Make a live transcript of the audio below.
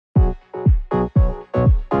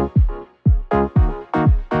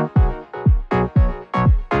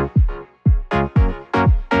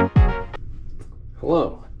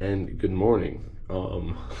Good morning.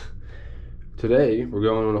 Today we're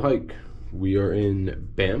going on a hike. We are in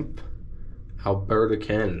Banff, Alberta,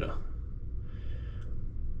 Canada,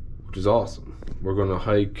 which is awesome. We're gonna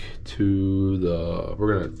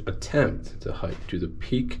attempt to hike to the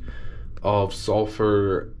peak of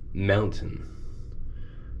Sulphur Mountain.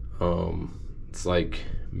 It's like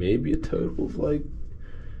maybe a total of like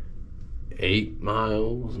 8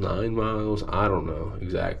 miles, 9 miles, I don't know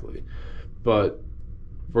exactly, but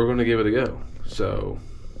we're gonna give it a go. So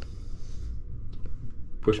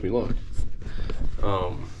wish me luck.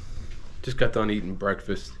 Just got done eating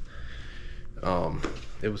breakfast.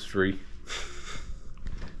 It was free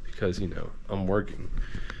because I'm working,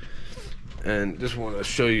 and just want to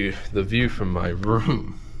show you the view from my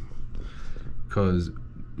room, because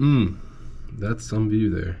that's some view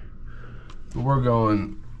there. But we're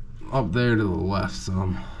going up there to the left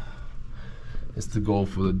some. It's the goal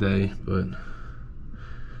for the day, but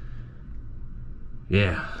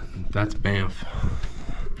yeah, that's Banff.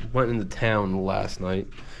 Went into town last night.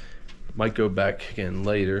 Might go back again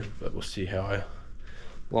later, but we'll see how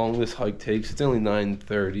long this hike takes. It's only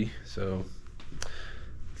 9:30, so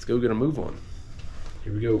let's go get a move on.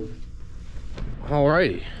 Here we go.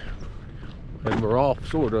 Alrighty, and we're off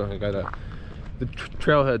sorta. I got the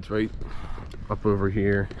trailhead's right up over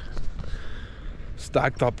here.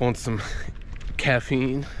 Stocked up on some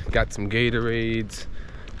caffeine. Got some Gatorades,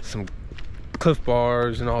 some Cliff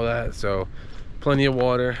Bars, and all that. So plenty of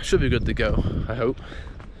water. Should be good to go, I hope.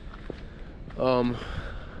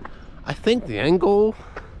 I think the end goal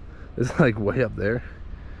is like way up there.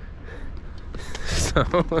 So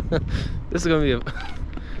this is gonna be a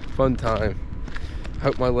fun time. I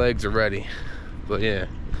hope my legs are ready. But yeah,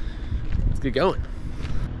 let's get going.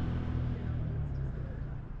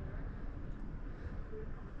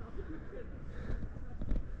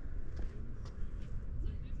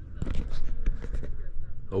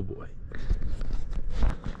 Oh boy.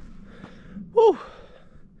 Woo!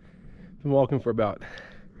 Been walking for about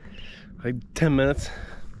like 10 minutes.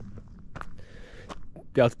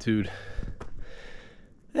 The altitude,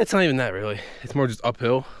 it's not even that really. It's more just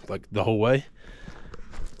uphill, like the whole way.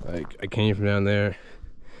 Like I came from down there,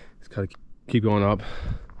 just gotta keep going up.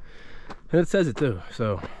 And it says it too,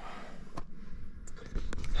 so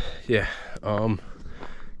yeah. Can't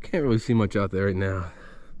really see much out there right now,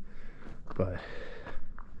 but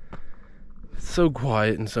it's so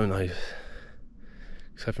quiet and so nice.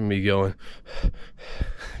 Except for me going,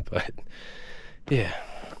 but yeah.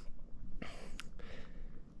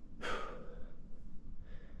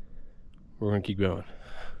 We're gonna keep going.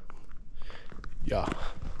 Yeah.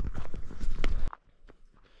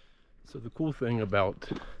 So the cool thing about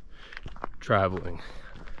traveling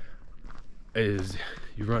is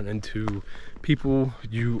you run into people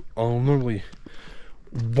you normally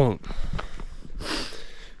won't.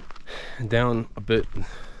 And down a bit,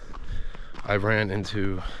 I ran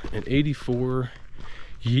into an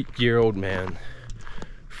 84-year-old man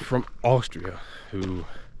from Austria who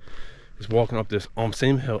is walking up this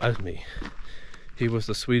same hill as me. He was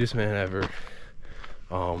the sweetest man ever.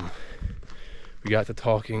 We got to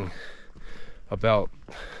talking about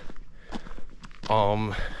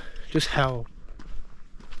just how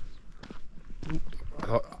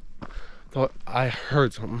thought I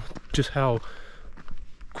heard something, just how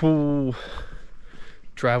cool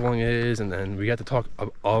traveling is, and then we got to talk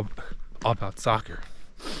about soccer.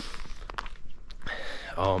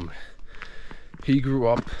 He grew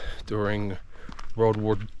up during World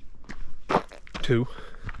War II,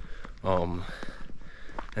 and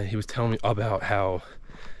he was telling me about how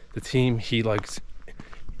the team he likes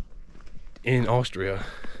in Austria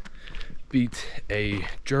beat a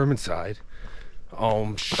German side,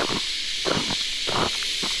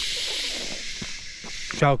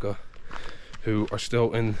 Schalke, who are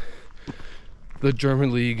still in the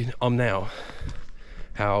German league now.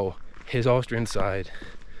 How his Austrian side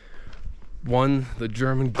won the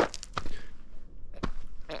German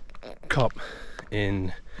Cup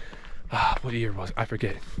in what year was it? I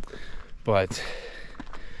forget, but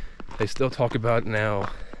they still talk about it now,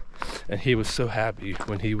 and he was so happy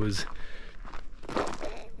when he was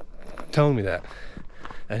telling me that,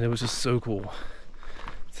 and it was just so cool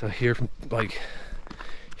to hear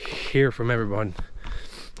from everyone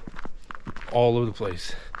all over the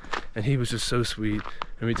place. And he was just so sweet,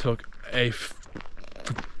 and we took a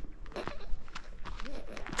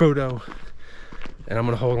photo, and I'm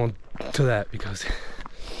gonna hold on to that because,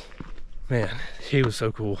 man, he was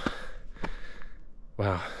so cool.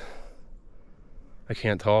 Wow, I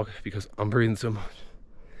can't talk because I'm breathing so much.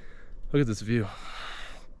 Look at this view.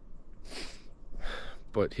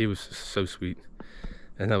 But he was so sweet,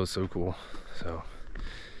 and that was so cool. So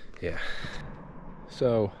yeah,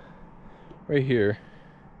 so right here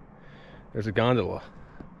there's a gondola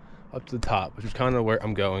up to the top, which is kind of where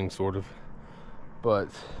I'm going, sort of, but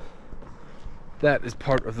that is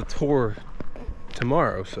part of the tour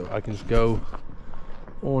tomorrow, so I can just go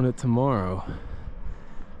on it tomorrow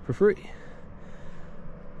for free.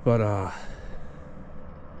 But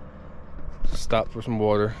stop for some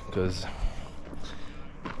water because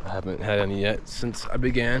I haven't had any yet since I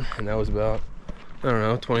began, and that was about, I don't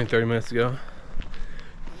know, 20-30 minutes ago.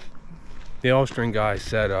 The Austrian guy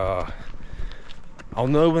said, I'll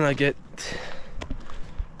know when I get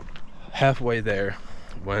halfway there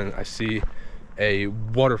when I see a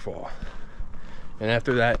waterfall, and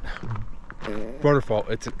after that waterfall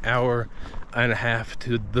it's an hour and a half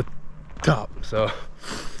to the top, so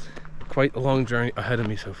quite a long journey ahead of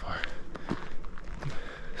me so far.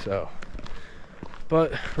 So,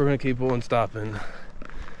 but we're gonna keep on stopping.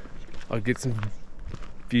 I'll get some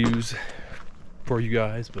views for you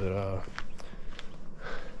guys, but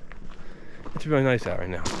it's really nice out right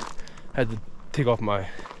now. I had to take off my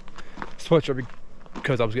sweatshirt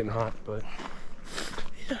because I was getting hot, but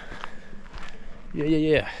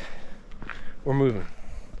yeah. We're moving.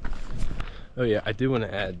 Oh yeah, I do want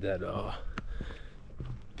to add that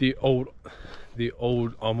the old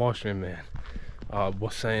Austrian man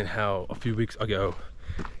was saying how a few weeks ago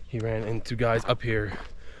he ran into guys up here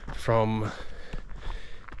from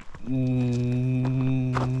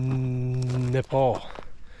Nepal.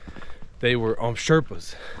 They were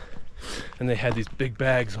Sherpas, and they had these big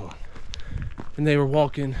bags on, and they were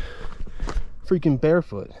walking freaking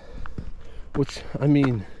barefoot, which, I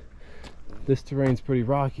mean, this terrain's pretty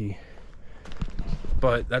rocky,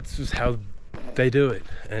 but that's just how they do it.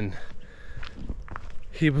 And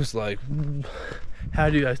he was like, how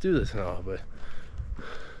do you guys do this and all? But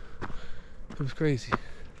it was crazy.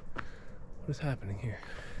 What is happening here?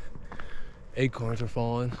 Acorns are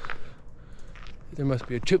falling. There must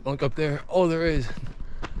be a chipmunk up there. Oh, there is.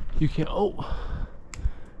 You can't. Oh,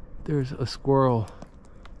 there's a squirrel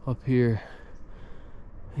up here.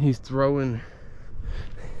 He's throwing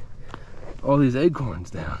all these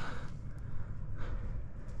acorns down.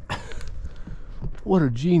 What a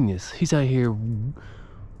genius. He's out here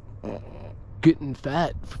getting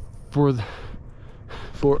fat for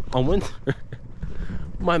on winter.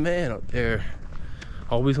 My man up there,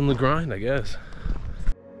 always on the grind, I guess.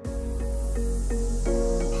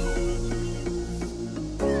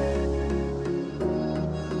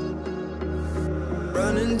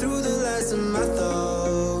 Running through the last of my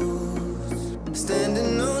thoughts,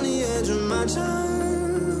 standing on the edge of my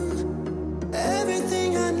time.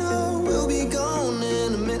 Everything I know will be gone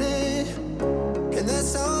in a minute, and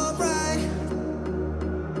that's alright.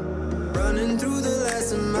 Running through the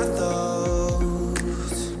last of my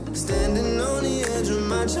thoughts, standing on the edge of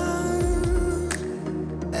my time.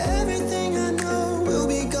 Everything I know will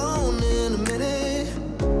be gone in a minute,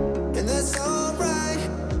 and that's alright.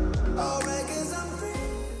 Alright, 'cause I'm free.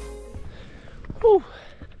 Whew.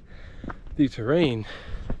 The terrain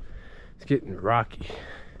is getting rocky.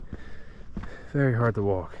 Very hard to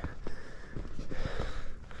walk.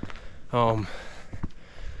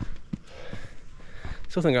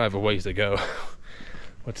 Still think I have a ways to go,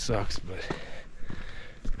 which sucks, but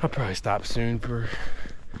I'll probably stop soon for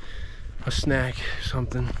a snack or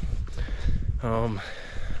something. I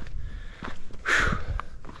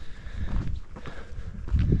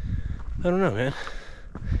don't know, man.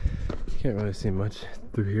 Can't really see much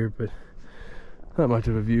through here, but not much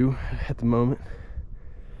of a view at the moment.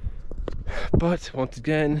 But once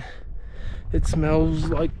again, it smells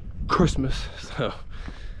like Christmas, so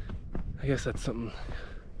I guess that's something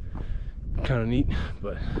kind of neat.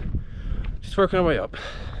 But just working our way up.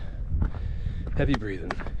 Heavy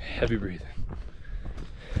breathing, heavy breathing.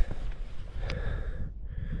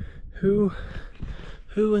 Who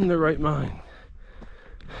in their right mind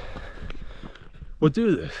would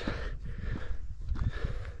do this?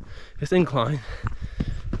 This incline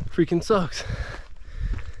freaking sucks.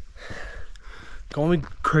 Call me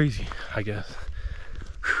crazy, I guess.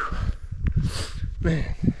 Whew.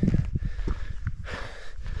 Man,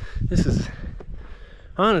 this is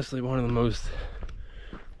honestly one of the most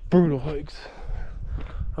brutal hikes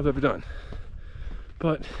I've ever done,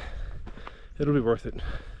 but it'll be worth it,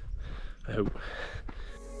 I hope.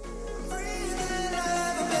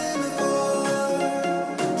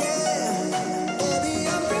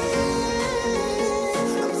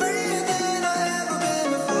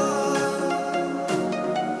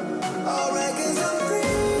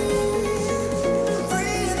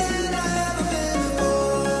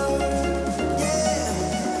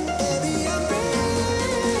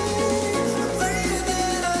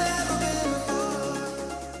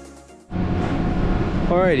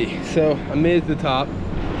 Alrighty, so I made it to the top.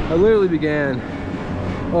 I literally began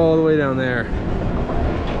all the way down there.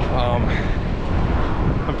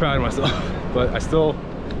 I'm proud of myself, but I still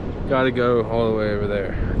got to go all the way over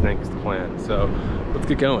there, I think is the plan. So let's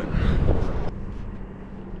get going.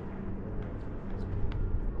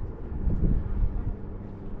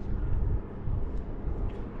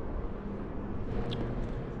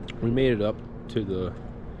 We made it up to the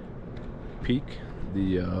peak.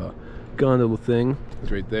 The gondola thing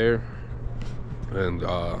is right there, and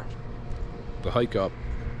the hike up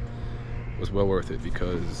was well worth it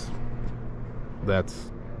because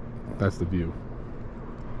that's the view.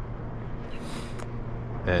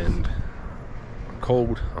 And I'm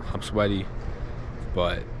cold, I'm sweaty,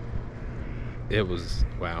 but it was,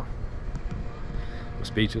 wow, I'm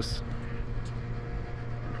speechless.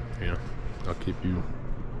 Yeah, I'll keep you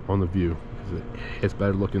on the view because it's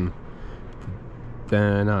better looking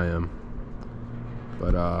than I am.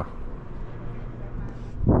 But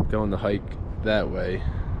going the hike that way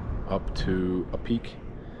up to a peak.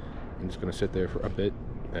 I'm just gonna sit there for a bit,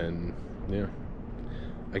 and yeah,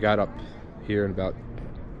 I got up here in about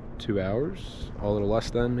 2 hours, a little less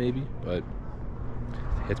than maybe, but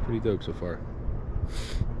it's pretty dope so far.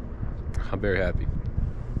 I'm very happy.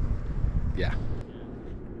 Yeah.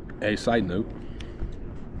 A side note,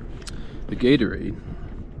 the Gatorade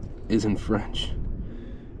is in French.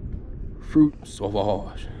 Fruit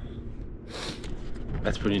sauvage.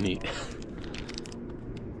 That's pretty neat.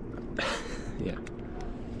 Yeah.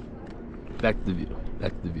 Back to the view.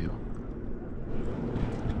 Back to the view.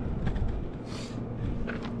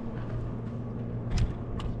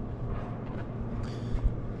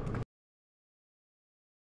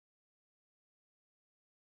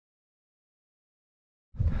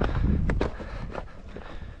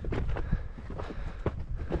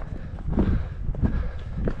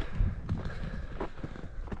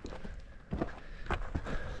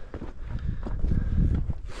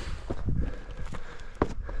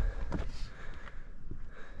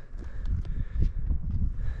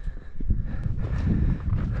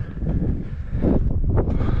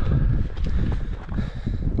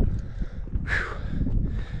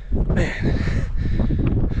 Man,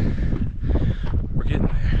 we're getting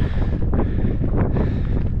there.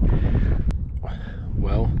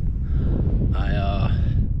 Well, I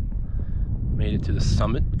made it to the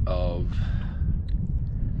summit of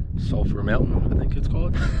Sulphur Mountain, I think it's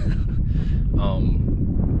called.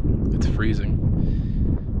 It's freezing.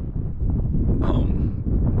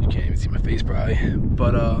 You can't even see my face probably,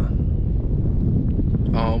 but I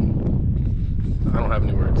don't have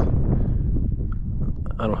any words.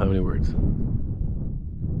 I don't have any words.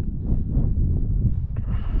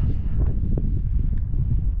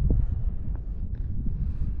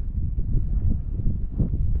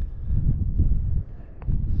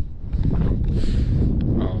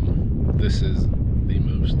 This is the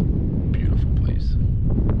most beautiful place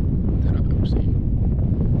that I've ever seen.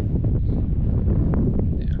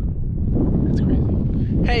 Yeah, it's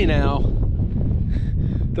crazy. Hey now,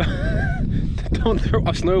 don't throw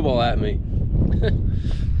a snowball at me.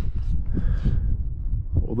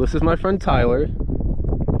 Well, this is my friend Tyler.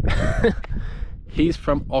 He's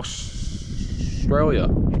from Australia,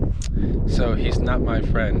 so he's not my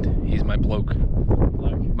friend. He's my bloke.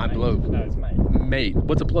 My mate. Bloke. No, it's mate. Mate.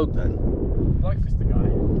 What's a bloke then? Bloke's just a guy.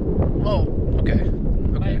 Oh, okay.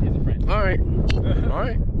 Okay. Mate is a friend. All right. All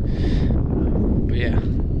right. But yeah.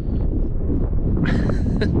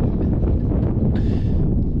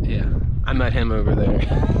 Yeah. I met him over there.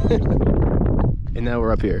 And now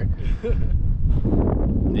we're up here.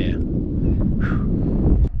 Yeah.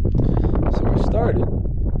 So we started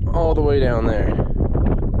all the way down there.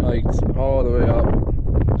 Like all the way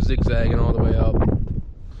up. Zigzagging all the way up.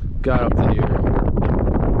 Got up to here.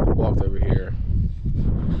 Walked over here.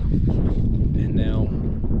 And now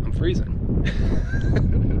I'm freezing.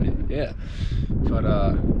 Yeah. But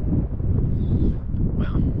wow.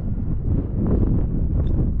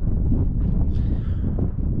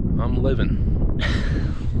 I'm living.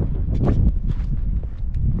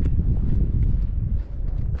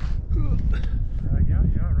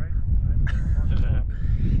 Yeah, right.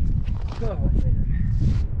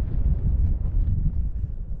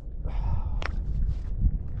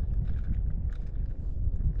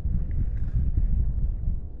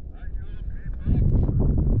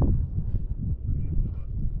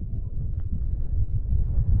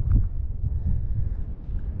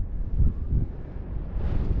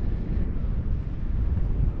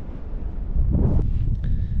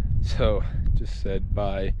 So, just said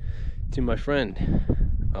bye to my friend.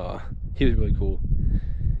 He was really cool.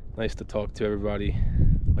 Nice to talk to everybody.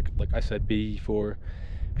 Like like I said before,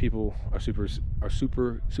 people are super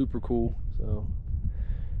cool. So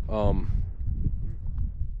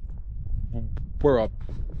we're up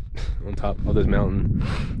on top of this mountain.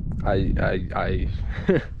 I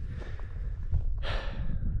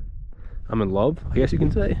I'm in love, I guess you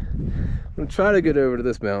can say. I'm gonna try to get over to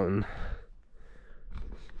this mountain.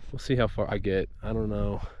 We'll see how far I get. I don't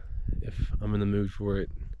know if I'm in the mood for it,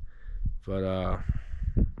 but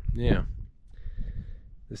yeah,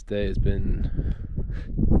 this day has been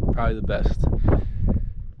probably the best,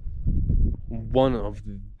 one of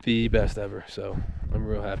the best ever, so I'm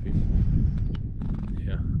real happy.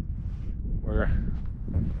 Yeah, we're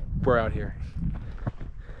out here.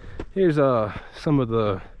 Here's some of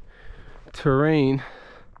the terrain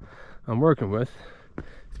I'm working with.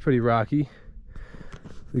 It's pretty rocky.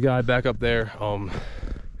 The guy back up there,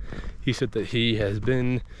 he said that he has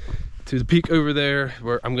been to the peak over there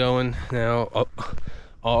where I'm going now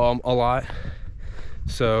a lot.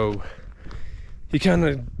 So he kind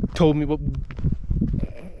of told me what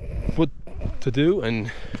to do and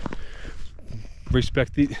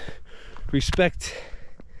respect the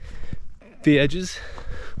edges,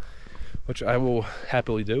 which I will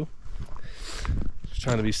happily do. Just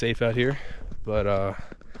trying to be safe out here, but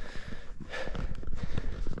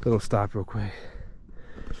little stop real quick.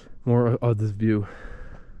 More of this view.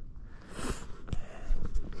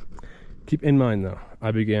 Keep in mind though,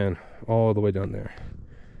 I began all the way down there.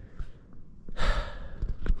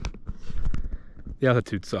 The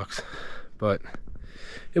altitude sucks, but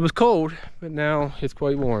it was cold, but now it's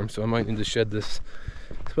quite warm, so I might need to shed this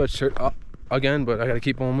sweatshirt up again, but I gotta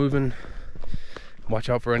keep on moving. Watch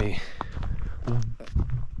out for any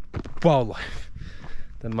wildlife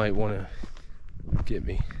that might want to get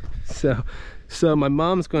me. So my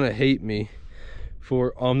mom's gonna hate me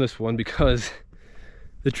for on this one, because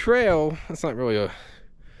the trail, that's not really a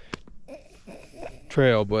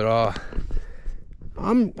trail, but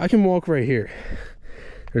I can walk right here.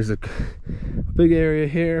 There's a big area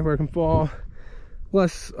here where I can fall,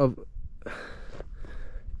 less of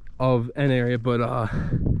an area, but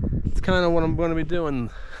it's kind of what I'm going to be doing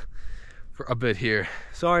for a bit here.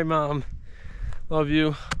 Sorry, Mom, love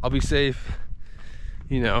you, I'll be safe,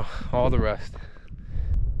 you know, all the rest.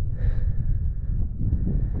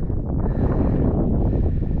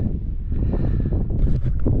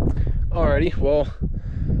 Alrighty, well,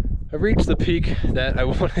 I reached the peak that I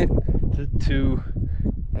wanted to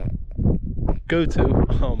go to.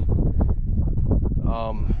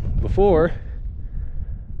 Before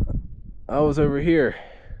I was over here,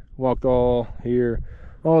 walked all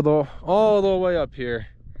the way up here,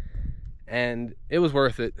 and it was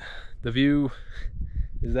worth it. The view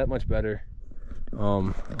is that much better.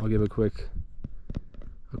 I'll give a quick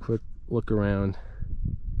look around.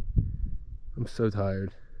 I'm so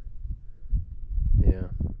tired. Yeah.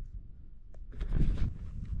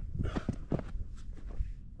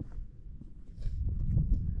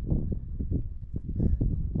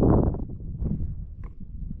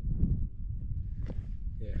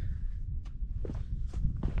 Yeah.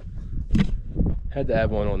 Had to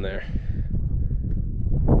add one on there.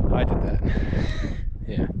 I did that.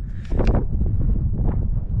 Yeah.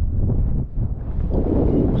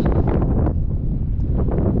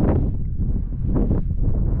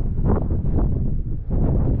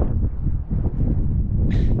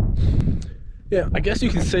 Yeah, I guess you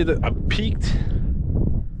can say that I peaked,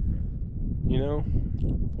 you know,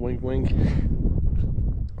 wink wink.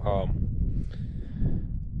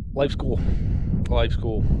 Life school.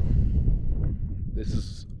 This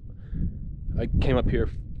is, I came up here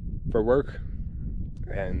for work,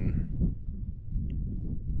 and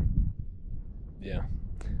yeah,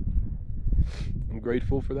 I'm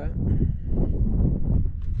grateful for that.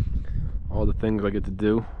 All the things I get to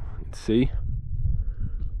do and see.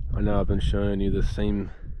 I know I've been showing you the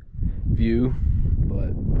same view, but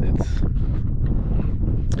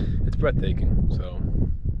it's breathtaking, so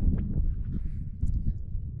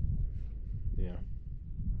yeah.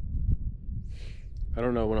 I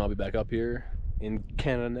don't know when I'll be back up here in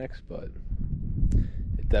Canada next, but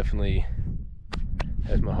it definitely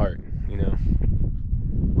has my heart, you know.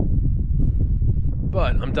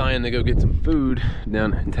 But I'm dying to go get some food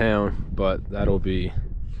down in town, but that'll be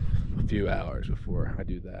a few hours before I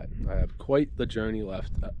do that. I have quite the journey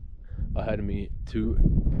left ahead of me to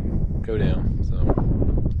go down, so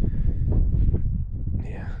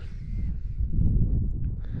yeah.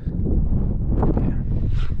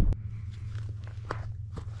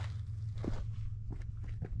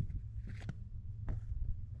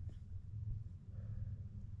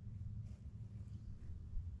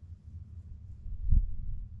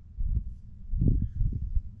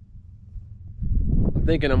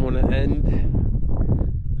 thinking I'm gonna end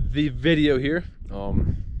the video here,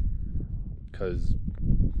 because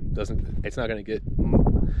it's not gonna get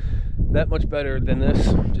that much better than this.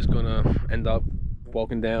 I'm just gonna end up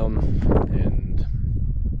walking down and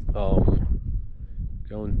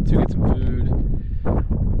going to get some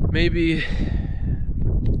food, maybe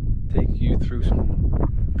take you through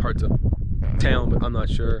some parts of town, but I'm not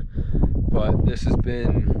sure. But this has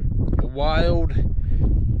been a wild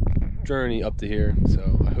journey up to here,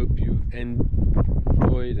 so I hope you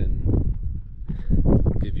enjoyed, and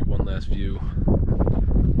I'll give you one last view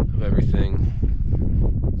of everything.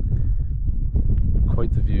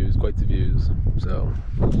 Quite the views. So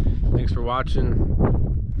thanks for watching.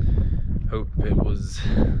 Hope it was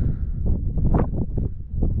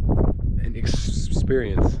an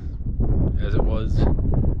experience as it was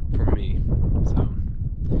for me. So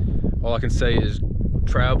all I can say is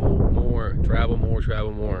travel more.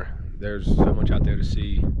 There's so much out there to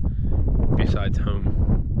see besides home.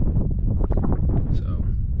 So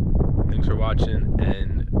thanks for watching,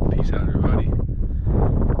 and peace out, everybody,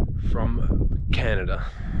 from Canada.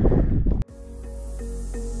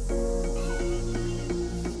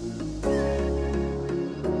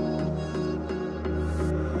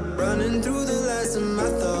 Running through the last of my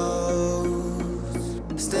thoughts,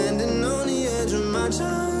 standing on the edge of my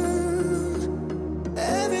time.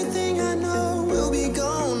 Everything I know will be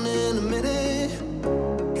gone in a minute,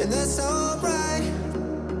 and that's alright.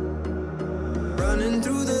 Running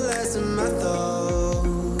through the last of my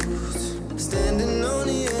thoughts, standing on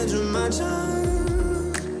the edge of my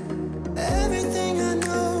time. Everything I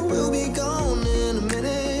know will be gone in a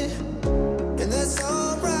minute, and that's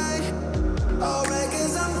alright. Alright,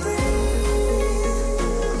 'cause I'm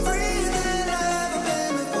freer than I've ever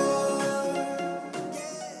been before.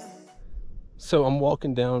 Yeah. So I'm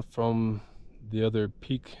walking down from the other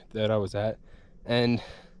peak that I was at, and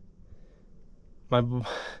my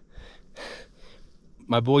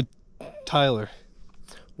boy Tyler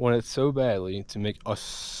wanted so badly to make a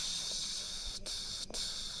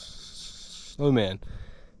snowman,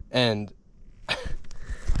 and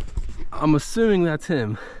I'm assuming that's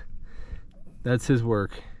him. That's his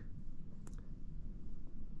work.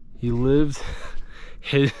 He lived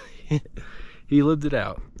he lived it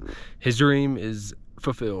out. His dream is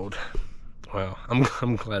fulfilled. Wow,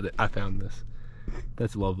 I'm glad that I found this.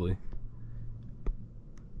 That's lovely.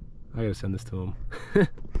 I gotta send this to him.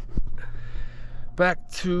 Back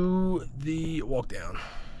to the walk down.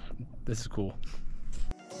 This is cool.